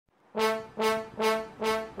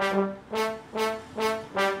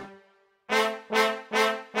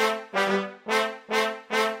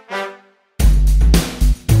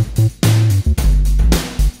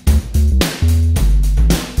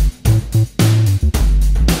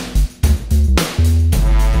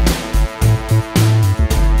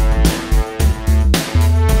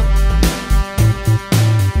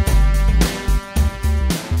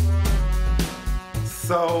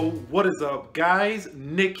up, guys?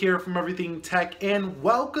 Nick here from Everything Tech, and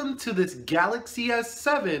welcome to this Galaxy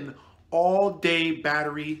S7 all-day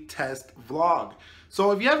battery test vlog.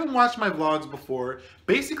 So if you haven't watched my vlogs before,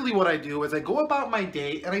 basically what I do is I go about my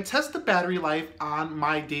day and I test the battery life on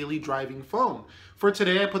my daily driving phone. For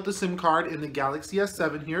today, I put the SIM card in the Galaxy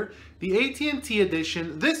S7 here, the AT&T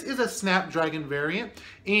edition. This is a Snapdragon variant,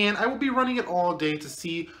 and I will be running it all day to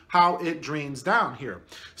see how it drains down here.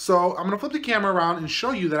 So I'm gonna flip the camera around and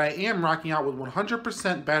show you that I am rocking out with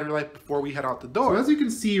 100% battery life before we head out the door. So as you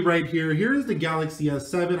can see right here, here is the Galaxy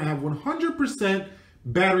S7. I have 100%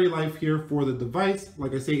 battery life here for the device.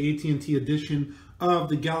 Like I say, AT&T edition of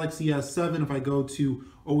the Galaxy S7. If I go to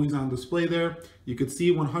always on display there, you could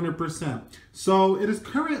see 100%. So it is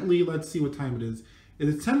currently, let's see what time it is. It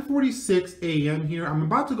is 10:46 a.m. here. I'm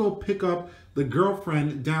about to go pick up the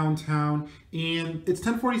girlfriend downtown, and it's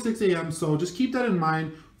 10:46 a.m. So just keep that in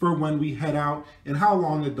mind for when we head out and how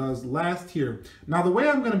long it does last here. Now, the way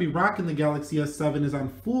I'm going to be rocking the Galaxy S7 is on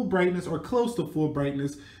full brightness or close to full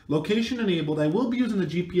brightness, location enabled. I will be using the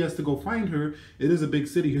GPS to go find her. It is a big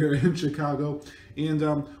city here in Chicago. And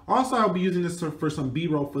also I'll be using this for some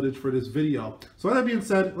B-roll footage for this video. So with that being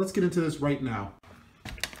said, let's get into this right now.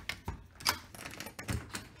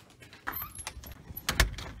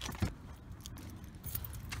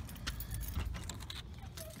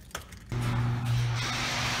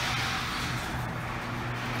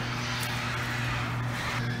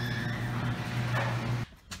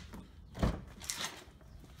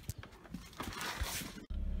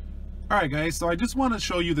 Alright guys, so I just want to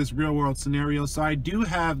show you this real world scenario. So I do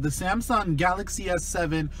have the Samsung Galaxy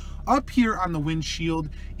S7 up here on the windshield,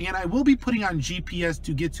 and I will be putting on GPS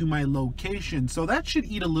to get to my location. So that should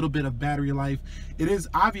eat a little bit of battery life. It is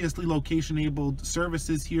obviously location enabled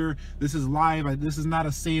services here. This is live. This is not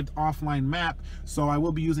a saved offline map, so I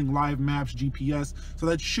will be using live maps GPS. So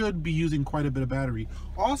that should be using quite a bit of battery.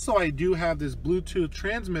 Also, I do have this Bluetooth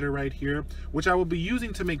transmitter right here, which I will be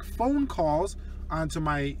using to make phone calls onto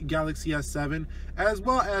my Galaxy S7, as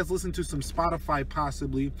well as listen to some Spotify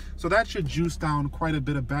possibly. So that should juice down quite a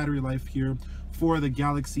bit of battery life here for the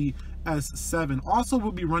Galaxy S7. Also,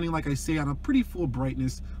 we'll be running, like I say, on a pretty full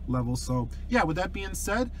brightness level. So yeah, with that being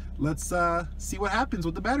said, let's see what happens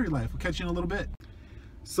with the battery life. We'll catch you in a little bit.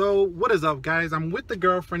 So what is up, guys? I'm with the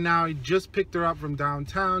girlfriend now. I just picked her up from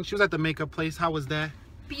downtown. She was at the makeup place. How was that?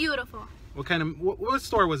 Beautiful. What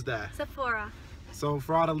store was that? Sephora. So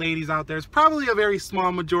for all the ladies out there, it's probably a very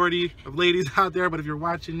small majority of ladies out there, but if you're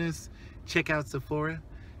watching this, check out Sephora.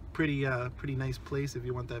 Pretty nice place if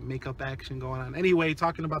you want that makeup action going on. Anyway,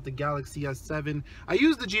 talking about the Galaxy S7, I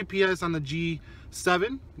used the GPS on the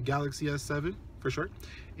G7, Galaxy S7 for sure,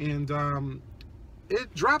 and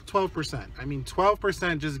it dropped 12%. I mean,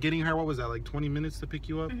 12% just getting her, what was that, like 20 minutes to pick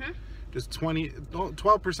you up? Mm-hmm. Just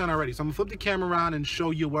 12% already. So I'm gonna flip the camera around and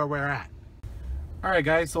show you where we're at. Alright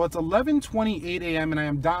guys, so it's 11:28 a.m. and I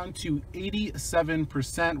am down to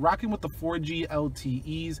 87%, rocking with the 4G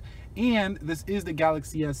LTEs, and this is the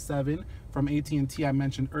Galaxy S7 from AT&T I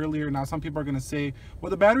mentioned earlier. Now some people are going to say,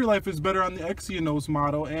 well, the battery life is better on the Exynos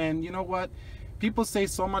model, and you know what? People say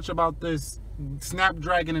so much about this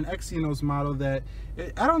Snapdragon and Exynos model that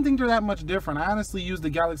I don't think they're that much different. I honestly use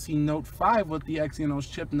the Galaxy Note 5 with the Exynos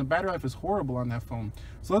chip, and the battery life is horrible on that phone.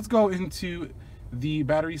 So let's go into the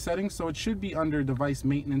battery settings. So it should be under device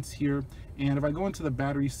maintenance here, and if I go into the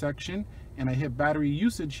battery section and I hit battery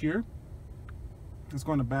usage here, let's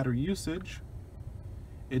go into battery usage.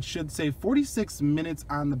 It should say 46 minutes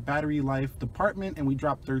on the battery life department, and we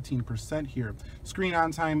dropped 13% here. Screen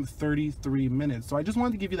on time 33 minutes. So I just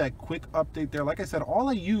wanted to give you that quick update there. Like I said, all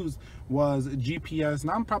I used was GPS.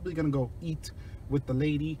 Now I'm probably gonna go eat with the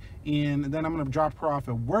lady, and then I'm gonna drop her off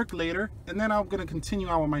at work later, and then I'm gonna continue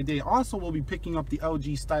on with my day. Also, we'll be picking up the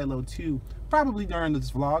LG Stylo 2 probably during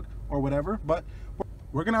this vlog or whatever, but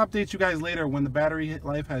we're gonna update you guys later when the battery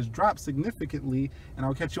life has dropped significantly, and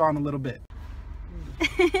I'll catch you on in a little bit.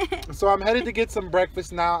 So I'm headed to get some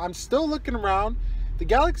breakfast now. I'm still looking around. The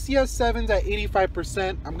Galaxy S7's at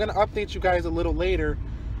 85%. I'm gonna update you guys a little later.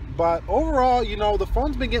 But overall, you know, the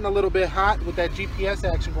phone's been getting a little bit hot with that GPS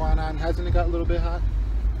action going on. Hasn't it got a little bit hot?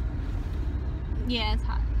 Yeah, it's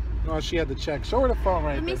hot. No, she had to check. Show her the phone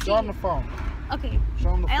right there. Show him the phone. Okay.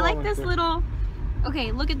 Show him the phone. I like this little...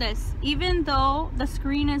 Okay, look at this. Even though the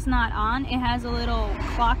screen is not on, it has a little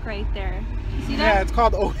clock right there. You see that? Yeah,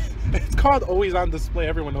 it's called always on display.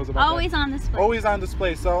 Everyone knows about that. Always on display. Always on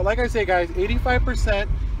display. So, like I say, guys, 85%.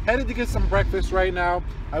 Headed to get some breakfast right now.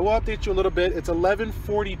 I will update you a little bit. It's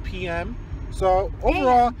 11:40 p.m. So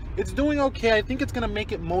overall, it's doing okay. I think it's gonna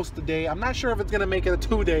make it most of the day. I'm not sure if it's gonna make it a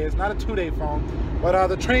 2-day. It's not a 2-day phone, but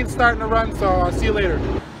the train's starting to run. So I'll see you later.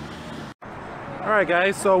 All right,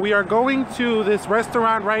 guys, so we are going to this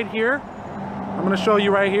restaurant right here. I'm gonna show you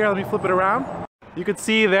right here. Let me flip it around. You can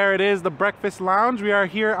see there it is, the Breakfast Lounge. We are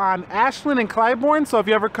here on Ashland and Clybourne. So if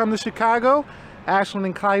you ever come to Chicago, Ashland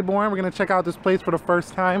and Clybourne, we're gonna check out this place for the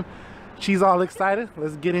first time. She's all excited.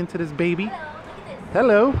 Let's get into this baby.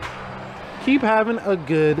 Hello. Keep having a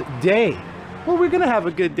good day. Well, we're gonna have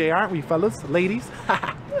a good day, aren't we, fellas, ladies?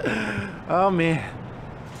 Oh man,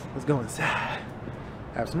 let's go inside,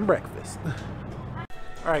 have some breakfast.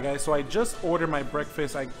 All right, guys, so I just ordered my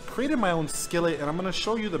breakfast. I created my own skillet, and I'm gonna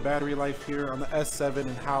show you the battery life here on the S7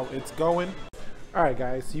 and how it's going. All right,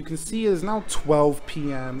 guys, so you can see it is now 12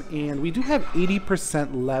 p.m. and we do have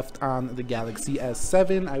 80% left on the Galaxy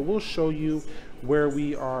S7. I will show you where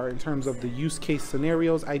we are in terms of the use case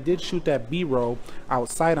scenarios. I did shoot that B-roll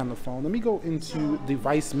outside on the phone. Let me go into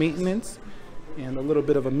device maintenance and a little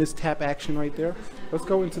bit of a mistap action right there. Let's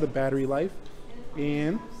go into the battery life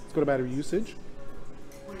and let's go to battery usage.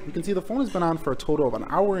 You can see the phone has been on for a total of 1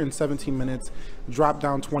 hour and 17 minutes, dropped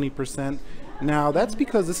down 20%. Now that's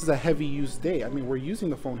because this is a heavy use day. I mean, we're using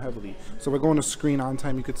the phone heavily. So we're going to screen on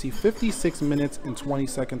time. You could see 56 minutes and 20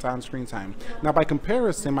 seconds on screen time. Now by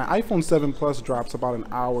comparison, my iPhone 7 Plus drops about an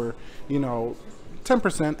hour,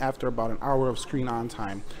 10% after about an hour of screen on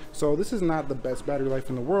time. So this is not the best battery life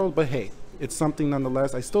in the world, but hey, it's something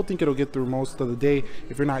nonetheless. I still think it'll get through most of the day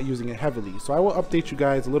if you're not using it heavily. So I will update you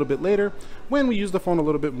guys a little bit later when we use the phone a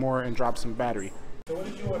little bit more and drop some battery. So what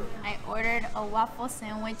did you order? I ordered a waffle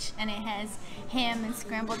sandwich and it has ham and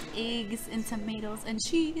scrambled eggs and tomatoes and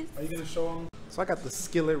cheese. Are you gonna show them? So I got the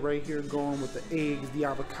skillet right here going with the eggs, the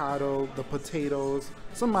avocado, the potatoes,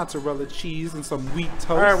 some mozzarella cheese, and some wheat toast.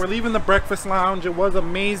 All right, we're leaving the breakfast lounge. It was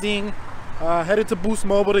amazing. Headed to Boost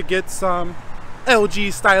Mobile to get some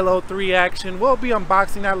LG Stylo 3 action. We'll be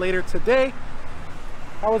unboxing that later today.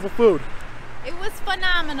 How was the food? It was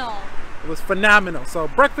phenomenal. It was phenomenal. So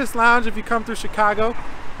breakfast lounge if you come through Chicago.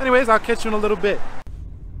 Anyways, I'll catch you in a little bit.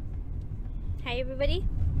 Hi everybody,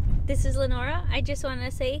 this is Lenora. I just wanted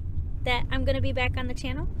to say that I'm going to be back on the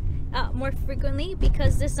channel more frequently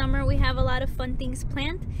because this summer we have a lot of fun things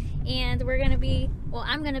planned and we're going to be, well,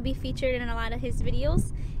 I'm going to be featured in a lot of his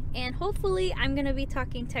videos and hopefully I'm going to be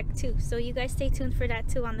talking tech too. So you guys stay tuned for that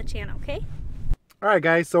too on the channel, okay? All right,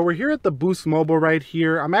 guys, so we're here at the Boost Mobile right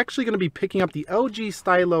here. I'm actually going to be picking up the LG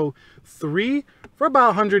Stylo 3 for about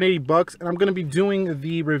 180 bucks, and I'm going to be doing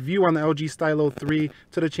the review on the LG Stylo 3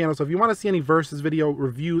 to the channel. So if you want to see any versus video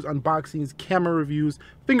reviews, unboxings, camera reviews,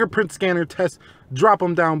 fingerprint scanner tests, drop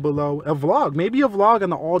them down below. A vlog, maybe a vlog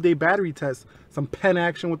on the all-day battery test, some pen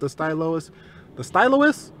action with the stylus. The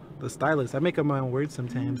stylus? The stylus. I make up my own words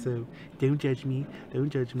sometimes, so don't judge me.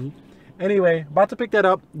 Don't judge me. Anyway, about to pick that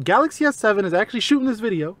up. Galaxy S7 is actually shooting this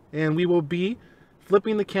video, and we will be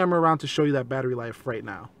flipping the camera around to show you that battery life right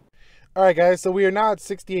now. All right, guys, so we are now at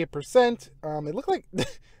 68%. It looked like,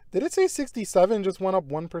 did it say 67? Just went up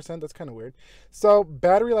 1%. That's kind of weird. So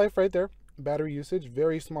battery life right there. Battery usage,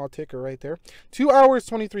 very small ticker right there. 2 hours,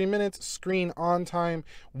 23 minutes. Screen on time,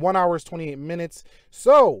 1 hour, 28 minutes.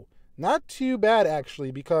 So not too bad,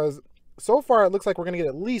 actually, because so far, it looks like we're going to get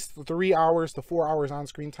at least 3 hours to 4 hours on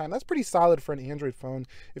screen time. That's pretty solid for an Android phone,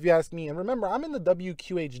 if you ask me. And remember, I'm in the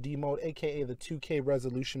WQHD mode, aka the 2K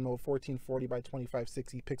resolution mode, 1440 by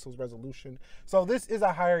 2560 pixels resolution. So this is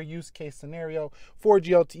a higher use case scenario. 4G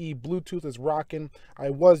LTE, Bluetooth is rocking.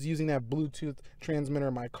 I was using that Bluetooth transmitter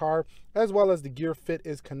in my car, as well as the Gear Fit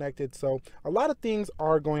is connected. So a lot of things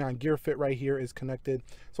are going on. Gear Fit right here is connected.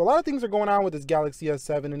 So a lot of things are going on with this Galaxy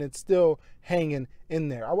S7, and it's still hanging in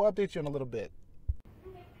there. I will update you in a little bit.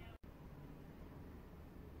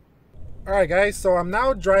 All right, guys, so I'm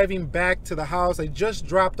now driving back to the house. I just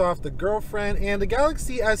dropped off the girlfriend, and the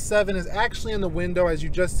Galaxy S7 is actually in the window, as you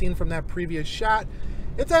just seen from that previous shot.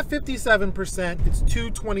 It's at 57%. It's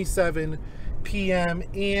 2:27 p.m.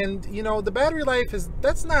 and the battery life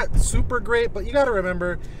that's not super great, but you got to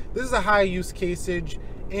remember this is a high use caseage.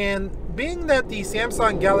 And being that the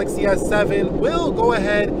Samsung Galaxy S7 will go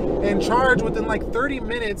ahead and charge within like 30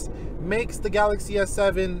 minutes makes the Galaxy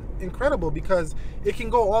S7 incredible, because it can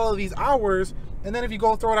go all of these hours, and then if you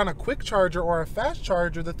go throw it on a quick charger or a fast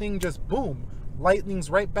charger, the thing just boom, lightnings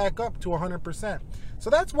right back up to 100%. So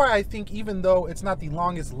that's why I think even though it's not the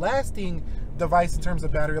longest lasting device in terms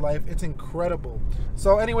of battery life, it's incredible.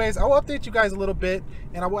 So anyways, I will update you guys a little bit,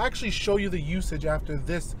 and I will actually show you the usage after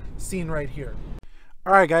this scene right here.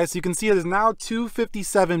 All right, guys, so you can see it is now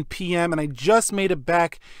 2:57 p.m. and I just made it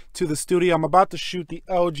back to the studio. I'm about to shoot the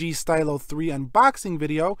LG Stylo 3 unboxing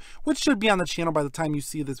video, which should be on the channel by the time you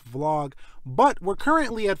see this vlog. But we're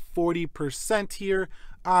currently at 40% here.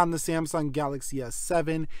 on the Samsung Galaxy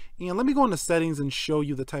S7. And let me go into settings and show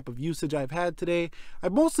you the type of usage I've had today.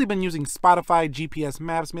 I've mostly been using Spotify, GPS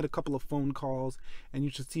maps, made a couple of phone calls, and you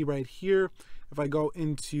should see right here, if I go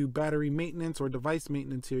into battery maintenance or device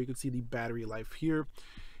maintenance here, you can see the battery life here.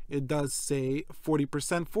 It does say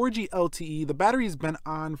 40% 4G LTE. The battery's been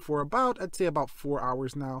on for about, I'd say about 4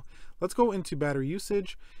 hours now. Let's go into battery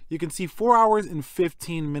usage. You can see 4 hours and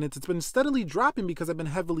 15 minutes. It's been steadily dropping because I've been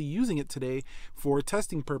heavily using it today for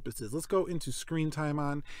testing purposes. Let's go into screen time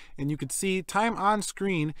on, and you can see time on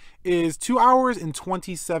screen is 2 hours and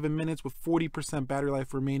 27 minutes with 40% battery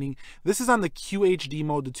life remaining. This is on the QHD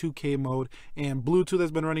mode, the 2K mode, and Bluetooth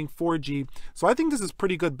has been running 4G. So I think this is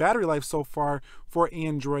pretty good battery life so far for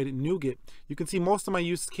Android Nougat. You can see most of my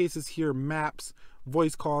use cases here: maps,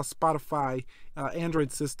 voice calls, Spotify,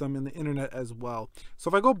 Android system, and the internet as well. So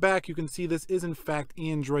if I go back, you can see this is in fact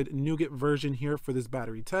Android Nougat version here for this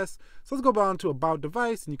battery test. So let's go down to about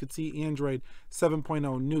device, and you can see Android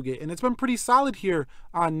 7.0 Nougat, and it's been pretty solid here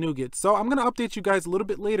on Nougat. So I'm going to update you guys a little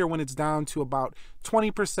bit later when it's down to about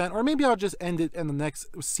 20%, or maybe I'll just end it in the next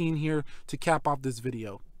scene here to cap off this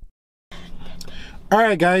video.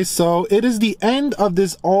 Alright guys, so it is the end of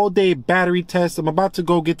this all-day battery test. I'm about to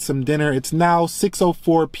go get some dinner. It's now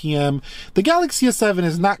 6:04 p.m. The Galaxy S7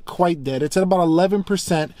 is not quite dead. It's at about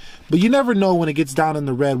 11%, but you never know when it gets down in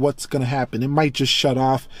the red what's going to happen. It might just shut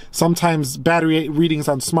off. Sometimes battery readings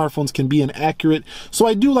on smartphones can be inaccurate, so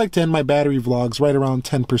I do like to end my battery vlogs right around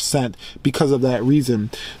 10% because of that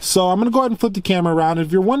reason. So I'm going to go ahead and flip the camera around.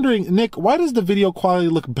 If you're wondering, Nick, why does the video quality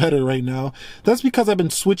look better right now? That's because I've been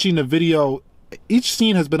switching the video. Each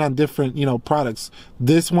scene has been on different, products.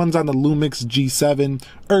 This one's on the Lumix G7.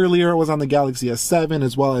 Earlier it was on the Galaxy S7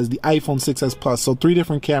 as well as the iPhone 6s Plus. So 3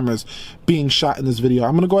 different cameras being shot in this video.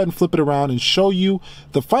 I'm going to go ahead and flip it around and show you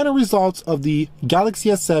the final results of the Galaxy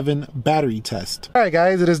S7 battery test. Alright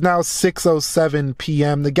guys, it is now 6:07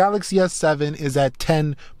 p.m. The Galaxy S7 is at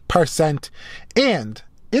 10% and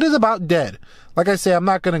it is about dead. Like I say, I'm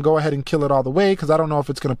not going to go ahead and kill it all the way because I don't know if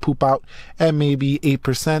it's going to poop out at maybe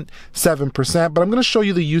 8%, 7%, but I'm going to show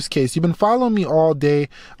you the use case. You've been following me all day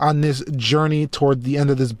on this journey toward the end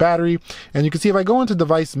of this battery, and you can see if I go into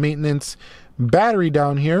device maintenance, battery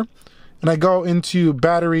down here, and I go into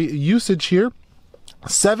battery usage here,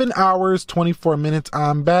 7 hours, 24 minutes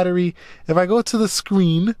on battery. If I go to the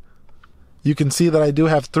screen, you can see that I do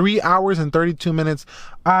have 3 hours and 32 minutes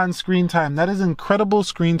on screen time. That is incredible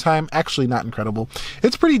screen time. Actually, not incredible.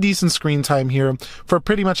 It's pretty decent screen time here for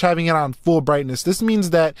pretty much having it on full brightness. This means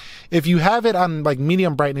that if you have it on like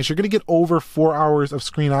medium brightness, you're going to get over 4 hours of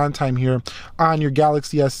screen on time here on your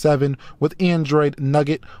Galaxy S7 with Android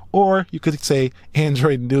Nougat, or you could say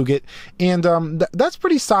Android Nougat. And that's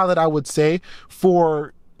pretty solid, I would say,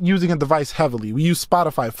 for using a device heavily. We use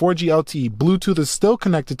Spotify, 4G LTE, Bluetooth is still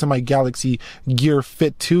connected to my Galaxy Gear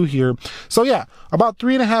Fit 2 here. So yeah, about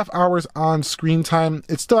 3.5 hours on screen time.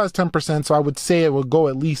 It still has 10%, so I would say it will go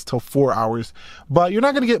at least till 4 hours. But you're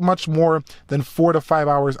not going to get much more than 4 to 5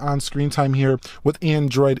 hours on screen time here with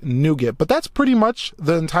Android Nougat. But that's pretty much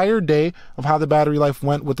the entire day of how the battery life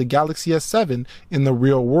went with the Galaxy S7 in the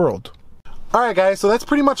real world. Alright guys, so that's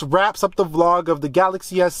pretty much wraps up the vlog of the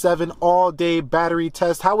Galaxy S7 all-day battery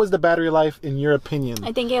test. How was the battery life in your opinion?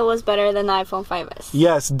 I think it was better than the iPhone 5s.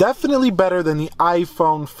 Yes, definitely better than the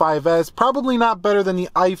iPhone 5s. Probably not better than the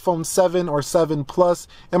iPhone 7 or 7 Plus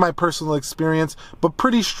in my personal experience, but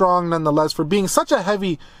pretty strong nonetheless for being such a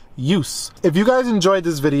heavy use. If you guys enjoyed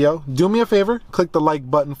this video, do me a favor, click the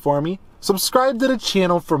like button for me. Subscribe to the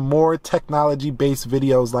channel for more technology-based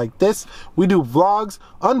videos like this. We do vlogs,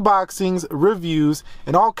 unboxings, reviews,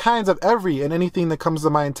 and all kinds of every and anything that comes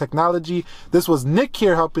to mind technology. This was Nick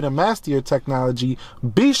here helping to master your technology.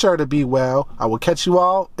 Be sure to be well. I will catch you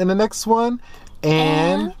all in the next one,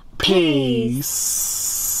 and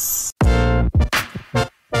peace.